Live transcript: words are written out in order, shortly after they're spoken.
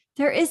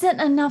There isn't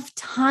enough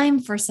time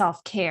for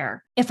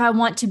self-care if I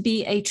want to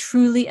be a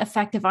truly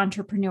effective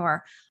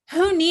entrepreneur.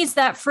 Who needs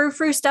that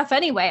frou-frou stuff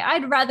anyway?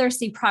 I'd rather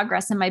see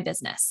progress in my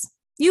business.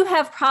 You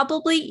have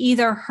probably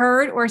either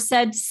heard or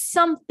said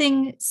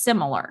something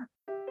similar.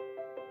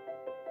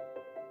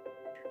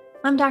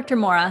 I'm Dr.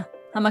 Mora.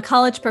 I'm a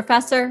college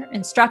professor,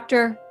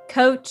 instructor,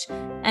 coach,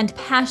 and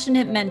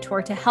passionate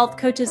mentor to health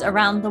coaches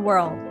around the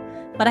world.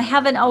 But I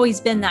haven't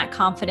always been that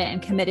confident and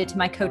committed to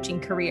my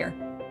coaching career.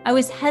 I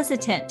was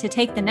hesitant to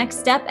take the next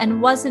step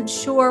and wasn't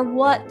sure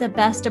what the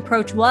best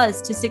approach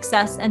was to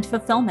success and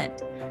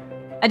fulfillment.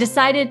 I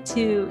decided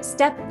to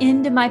step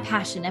into my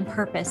passion and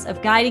purpose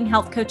of guiding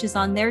health coaches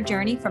on their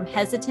journey from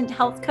hesitant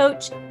health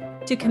coach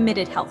to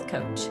committed health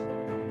coach.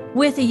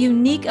 With a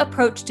unique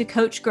approach to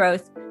coach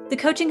growth, the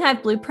Coaching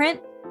Hive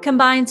Blueprint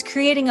combines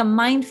creating a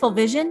mindful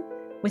vision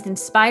with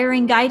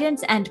inspiring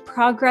guidance and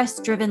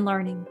progress-driven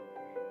learning.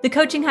 The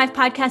Coaching Hive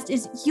podcast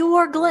is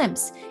your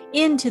glimpse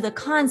into the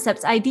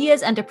concepts,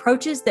 ideas, and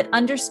approaches that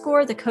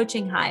underscore the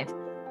Coaching Hive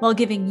while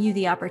giving you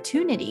the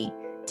opportunity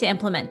to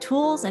implement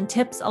tools and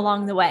tips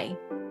along the way.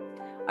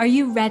 Are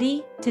you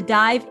ready to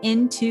dive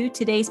into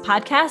today's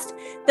podcast?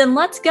 Then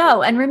let's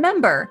go. And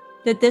remember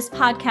that this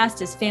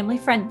podcast is family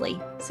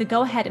friendly, so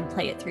go ahead and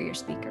play it through your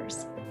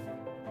speakers.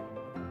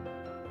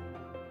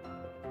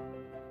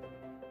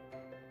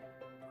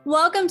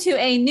 Welcome to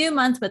a new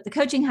month with the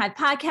Coaching Hive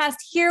podcast.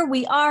 Here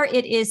we are.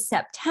 It is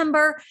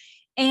September,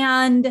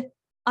 and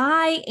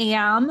I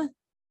am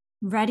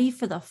ready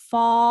for the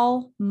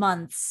fall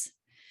months.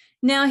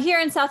 Now, here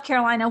in South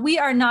Carolina, we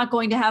are not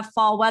going to have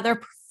fall weather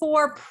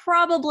for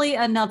probably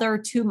another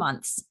 2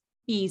 months.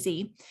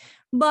 Easy.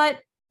 But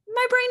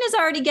my brain is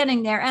already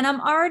getting there, and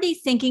I'm already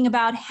thinking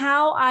about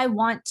how I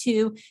want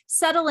to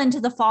settle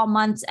into the fall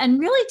months and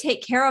really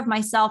take care of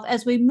myself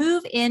as we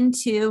move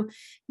into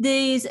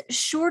these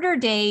shorter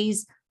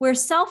days where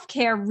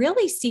self-care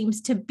really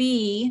seems to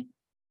be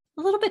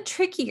a little bit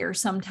trickier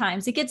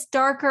sometimes. It gets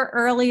darker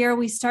earlier.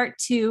 We start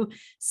to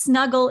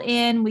snuggle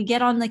in. We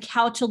get on the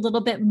couch a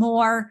little bit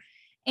more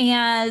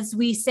as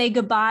we say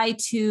goodbye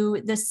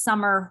to the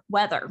summer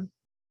weather.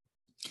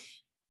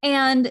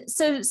 And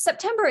so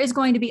September is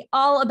going to be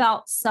all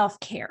about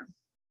self-care.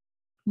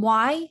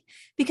 Why?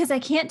 Because I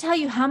can't tell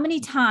you how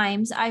many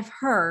times I've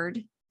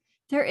heard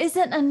there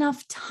isn't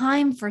enough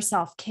time for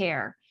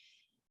self-care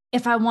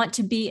if I want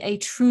to be a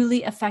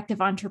truly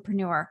effective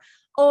entrepreneur.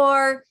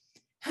 Or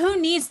who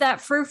needs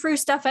that frou-frou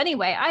stuff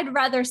anyway? I'd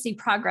rather see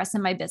progress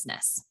in my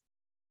business.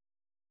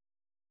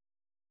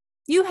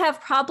 You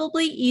have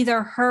probably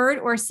either heard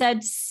or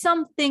said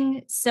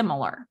something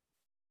similar.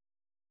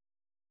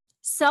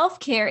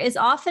 Self-care is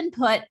often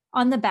put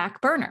on the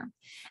back burner.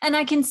 And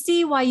I can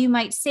see why you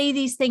might say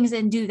these things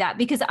and do that,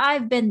 because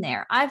I've been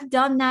there. I've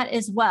done that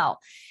as well.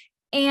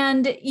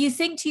 And you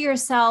think to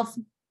yourself,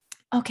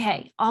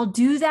 okay, I'll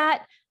do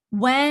that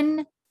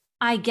when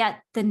I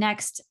get the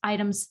next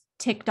items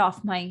ticked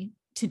off my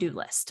to-do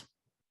list.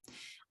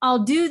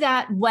 I'll do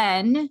that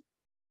when,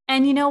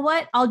 and you know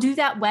what? I'll do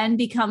that when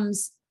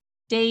becomes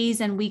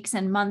days and weeks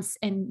and months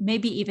and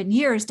maybe even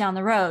years down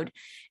the road.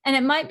 And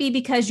it might be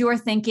because you're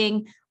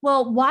thinking,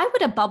 well, why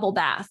would a bubble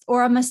bath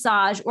or a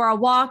massage or a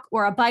walk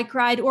or a bike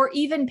ride or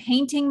even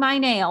painting my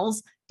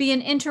nails be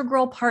an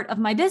integral part of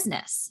my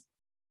business?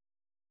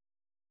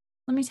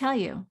 Let me tell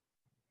you,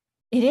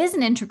 it is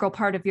an integral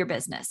part of your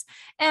business.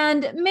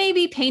 And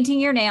maybe painting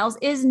your nails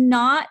is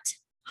not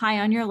high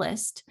on your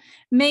list.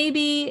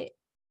 Maybe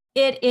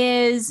it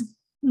is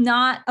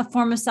not a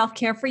form of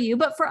self-care for you,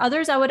 but for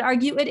others, I would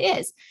argue it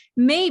is.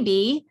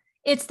 Maybe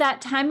it's that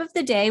time of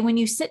the day when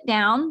you sit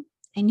down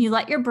and you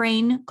let your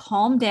brain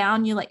calm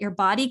down, you let your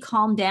body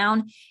calm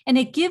down, and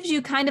it gives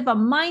you kind of a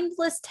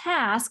mindless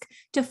task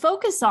to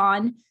focus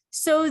on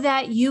so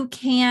that you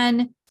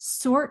can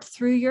sort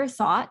through your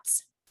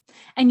thoughts.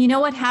 And you know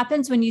what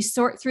happens when you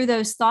sort through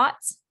those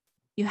thoughts?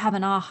 You have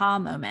an aha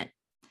moment,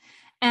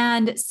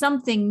 and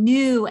something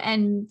new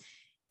and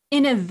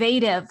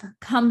innovative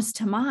comes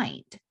to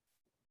mind.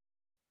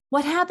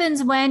 What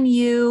happens when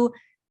you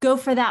go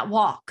for that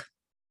walk?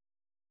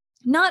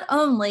 Not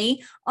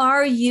only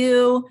are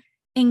you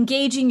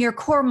engaging your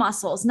core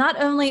muscles, not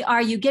only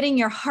are you getting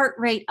your heart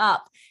rate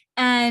up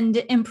and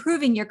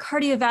improving your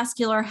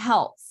cardiovascular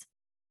health,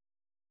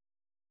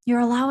 you're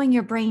allowing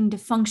your brain to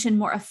function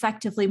more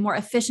effectively, more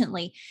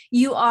efficiently.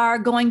 You are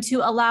going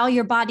to allow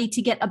your body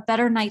to get a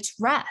better night's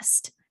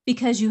rest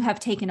because you have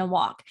taken a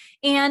walk.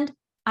 And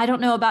I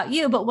don't know about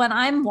you, but when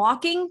I'm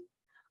walking,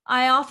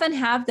 I often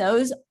have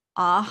those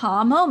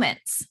aha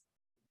moments.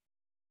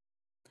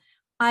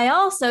 I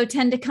also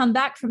tend to come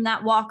back from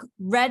that walk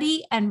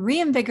ready and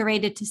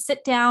reinvigorated to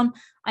sit down.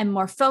 I'm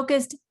more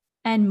focused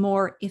and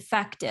more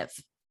effective.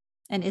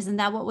 And isn't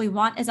that what we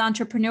want as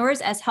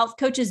entrepreneurs, as health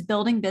coaches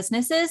building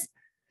businesses?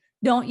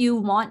 Don't you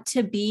want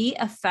to be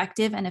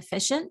effective and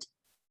efficient?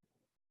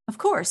 Of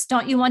course.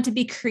 Don't you want to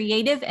be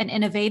creative and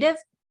innovative?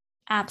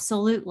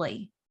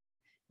 Absolutely.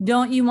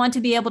 Don't you want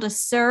to be able to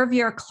serve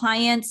your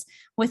clients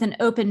with an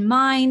open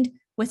mind,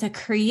 with a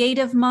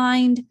creative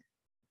mind,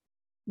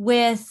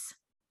 with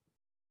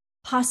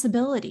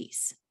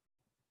possibilities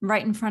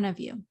right in front of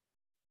you?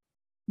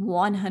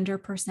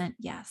 100%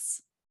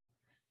 yes.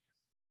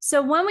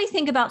 So when we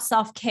think about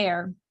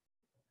self-care,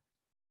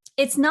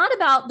 it's not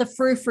about the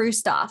frou-frou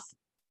stuff.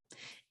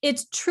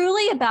 It's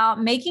truly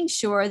about making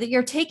sure that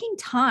you're taking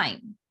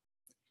time,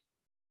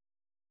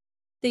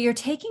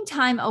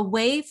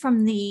 away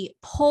from the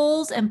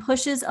pulls and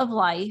pushes of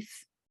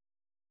life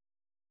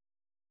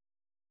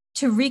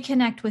to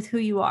reconnect with who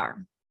you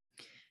are,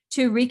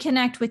 to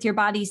reconnect with your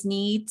body's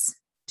needs,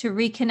 to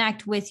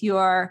reconnect with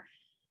your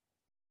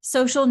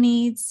social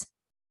needs,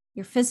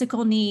 your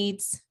physical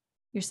needs,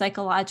 your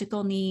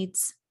psychological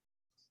needs,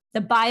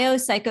 the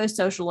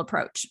biopsychosocial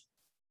approach.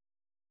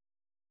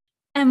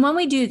 And when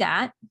we do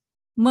that,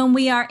 when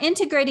we are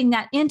integrating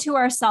that into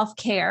our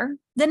self-care,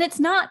 then it's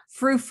not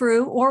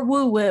frou-frou or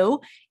woo-woo.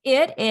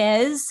 It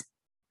is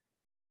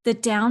the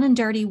down and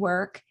dirty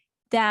work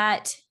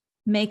that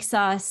makes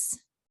us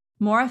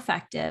more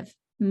effective,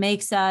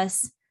 makes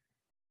us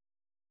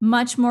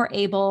much more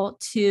able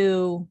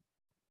to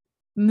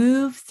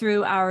move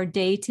through our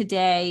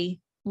day-to-day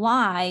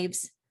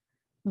lives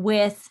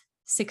with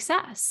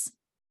success.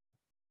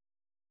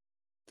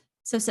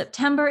 So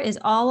September is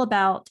all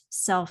about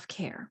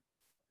self-care.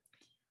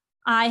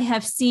 I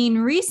have seen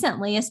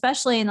recently,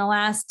 especially in the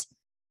last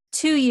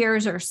 2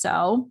 years or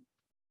so,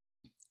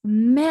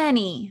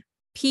 many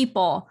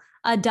people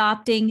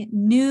adopting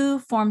new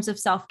forms of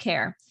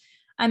self-care.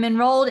 I'm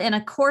enrolled in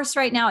a course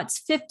right now. It's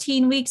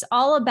 15 weeks,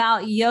 all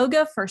about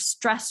yoga for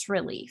stress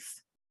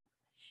relief.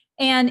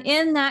 And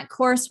in that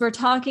course, we're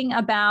talking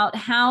about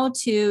how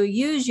to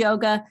use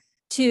yoga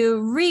to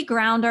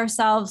reground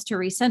ourselves, to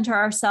recenter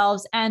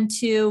ourselves, and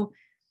to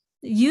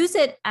use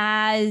it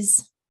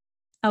as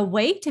a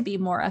way to be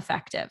more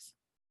effective.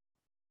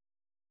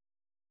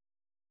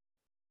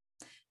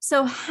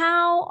 So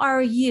how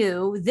are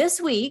you this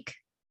week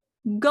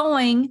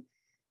going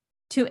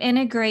to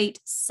integrate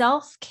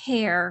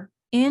self-care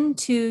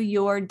into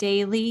your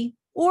daily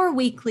or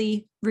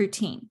weekly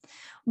routine?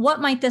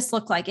 What might this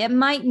look like? It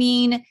might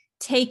mean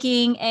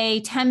taking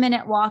a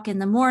 10-minute walk in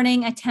the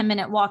morning, a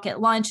 10-minute walk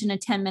at lunch, and a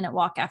 10-minute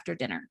walk after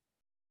dinner.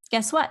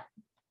 Guess what?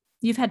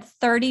 You've had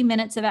 30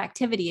 minutes of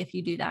activity if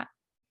you do that.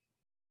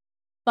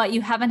 But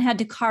you haven't had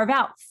to carve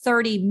out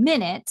 30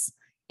 minutes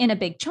in a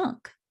big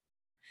chunk.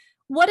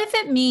 What if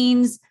it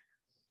means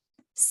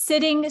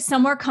sitting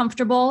somewhere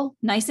comfortable,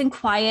 nice and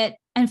quiet,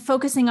 and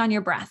focusing on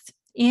your breath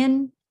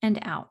in and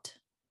out?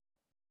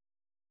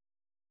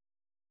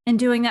 And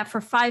doing that for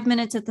 5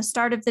 minutes at the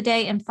start of the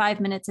day and 5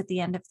 minutes at the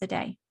end of the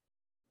day.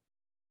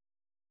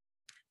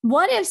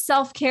 What if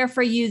self-care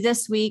for you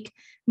this week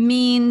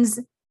means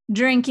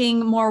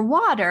drinking more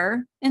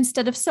water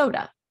instead of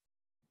soda?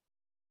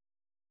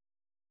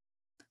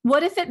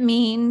 What if it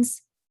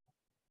means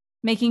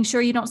making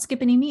sure you don't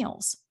skip any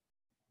meals?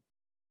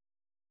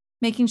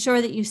 Making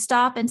sure that you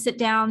stop and sit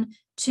down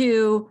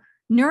to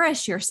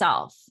nourish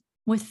yourself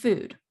with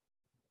food.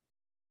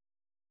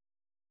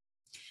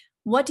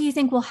 What do you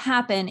think will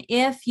happen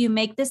if you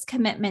make this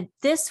commitment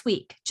this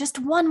week, just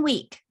 1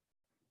 week,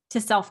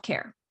 to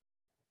self-care?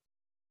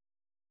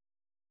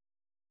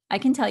 I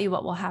can tell you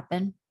what will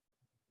happen.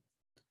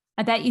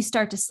 I bet you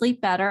start to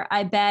sleep better.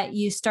 I bet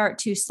you start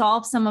to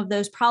solve some of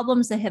those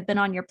problems that have been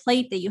on your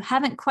plate that you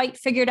haven't quite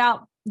figured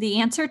out the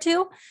answer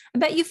to. I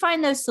bet you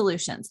find those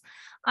solutions.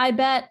 I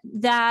bet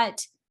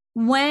that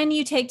when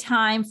you take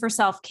time for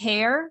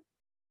self-care,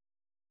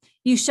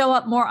 you show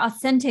up more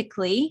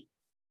authentically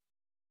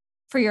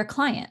for your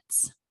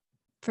clients,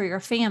 for your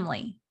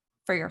family,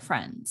 for your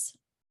friends.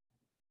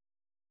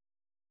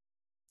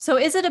 So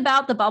is it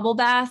about the bubble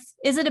bath?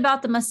 Is it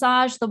about the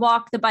massage, the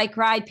walk, the bike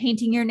ride,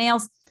 painting your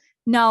nails?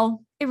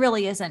 No, it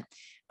really isn't.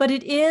 But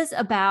it is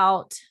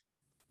about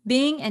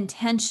being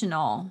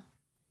intentional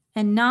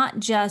and not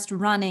just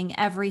running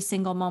every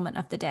single moment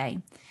of the day.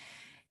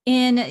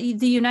 In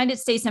the United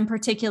States in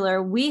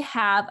particular, we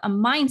have a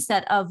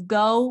mindset of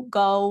go,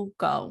 go,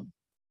 go.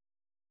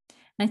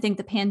 And I think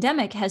the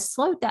pandemic has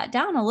slowed that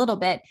down a little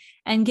bit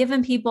and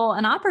given people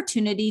an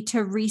opportunity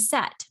to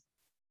reset.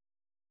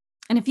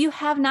 And if you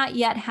have not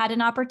yet had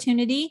an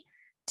opportunity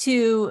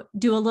to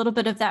do a little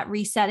bit of that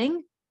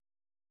resetting,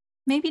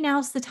 maybe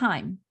now's the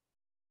time.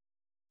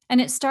 And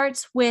it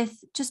starts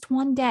with just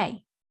one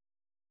day.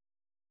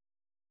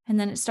 And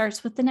then it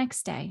starts with the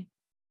next day.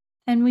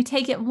 And we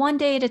take it one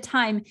day at a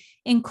time,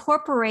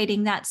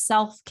 incorporating that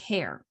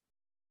self-care.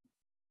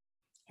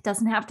 It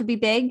doesn't have to be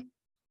big,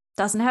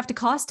 doesn't have to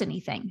cost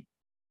anything,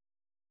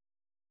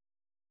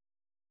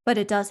 but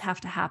it does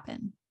have to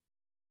happen.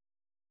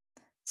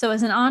 So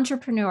as an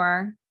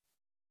entrepreneur,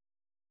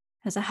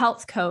 as a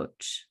health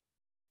coach,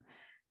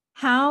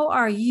 how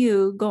are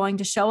you going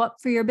to show up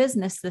for your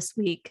business this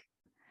week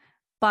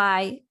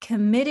by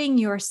committing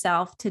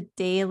yourself to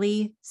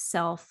daily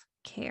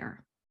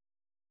self-care?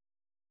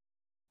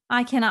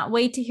 I cannot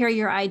wait to hear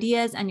your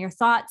ideas and your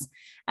thoughts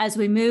as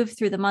we move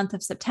through the month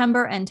of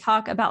September and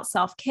talk about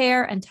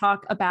self-care and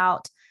talk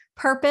about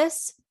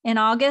purpose. In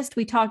August,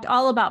 we talked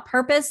all about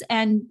purpose.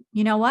 And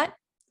you know what?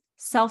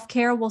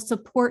 Self-care will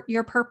support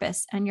your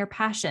purpose and your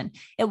passion.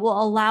 It will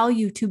allow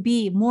you to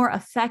be more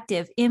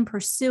effective in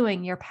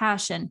pursuing your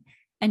passion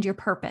and your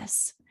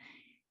purpose.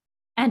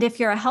 And if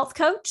you're a health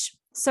coach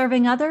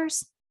serving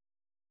others,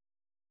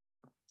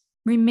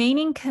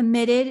 remaining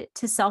committed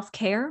to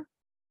self-care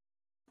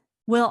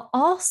will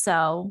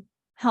also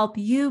help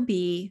you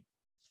be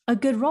a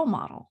good role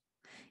model.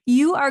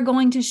 You are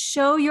going to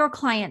show your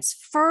clients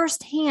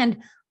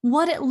firsthand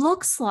what it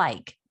looks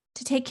like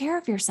to take care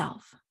of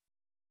yourself.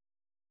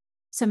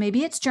 So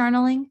maybe it's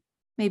journaling,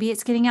 maybe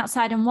it's getting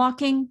outside and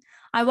walking.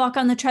 I walk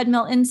on the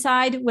treadmill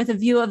inside with a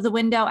view of the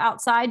window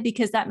outside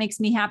because that makes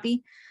me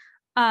happy.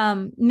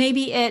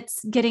 Maybe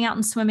it's getting out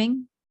and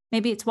swimming.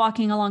 Maybe it's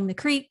walking along the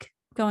creek,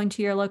 going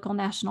to your local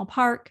national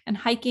park and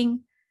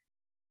hiking.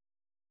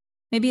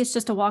 Maybe it's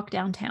just a walk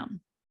downtown.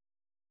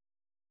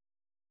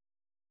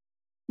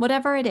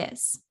 Whatever it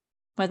is,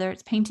 whether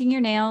it's painting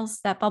your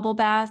nails, that bubble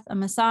bath, a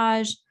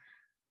massage,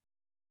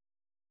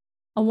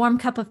 a warm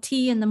cup of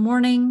tea in the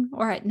morning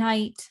or at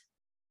night.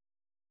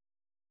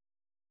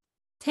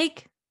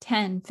 Take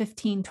 10,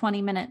 15,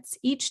 20 minutes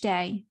each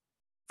day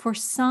for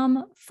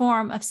some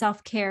form of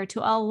self-care to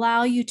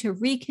allow you to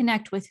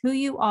reconnect with who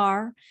you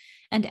are.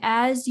 And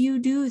as you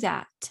do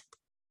that,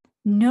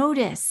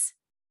 notice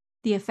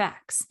the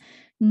effects.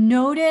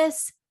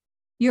 Notice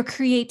your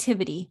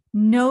creativity.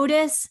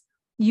 Notice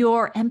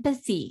your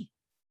empathy.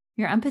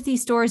 Your empathy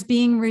store is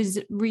being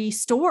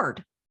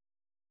restored.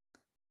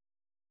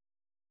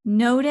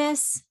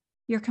 Notice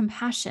your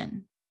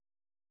compassion.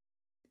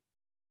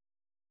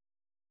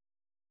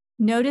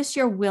 Notice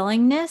your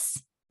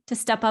willingness to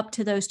step up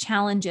to those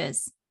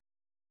challenges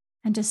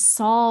and to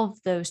solve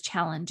those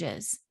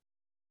challenges.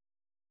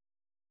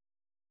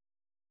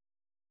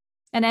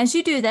 And as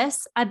you do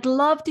this, I'd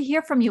love to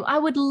hear from you. I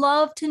would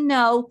love to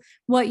know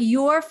what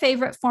your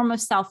favorite form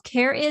of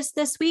self-care is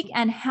this week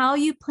and how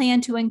you plan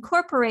to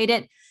incorporate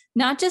it,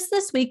 not just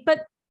this week,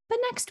 but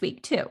next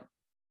week too.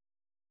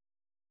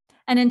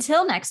 And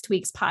until next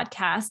week's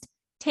podcast,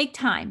 take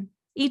time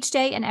each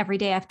day and every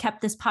day. I've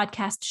kept this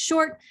podcast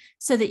short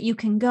so that you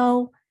can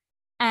go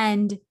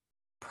and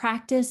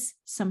practice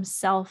some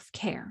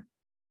self-care.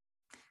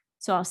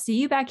 So I'll see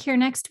you back here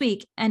next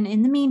week. And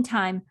in the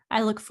meantime,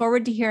 I look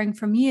forward to hearing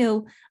from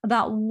you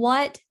about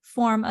what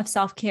form of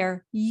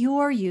self-care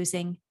you're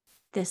using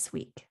this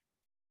week.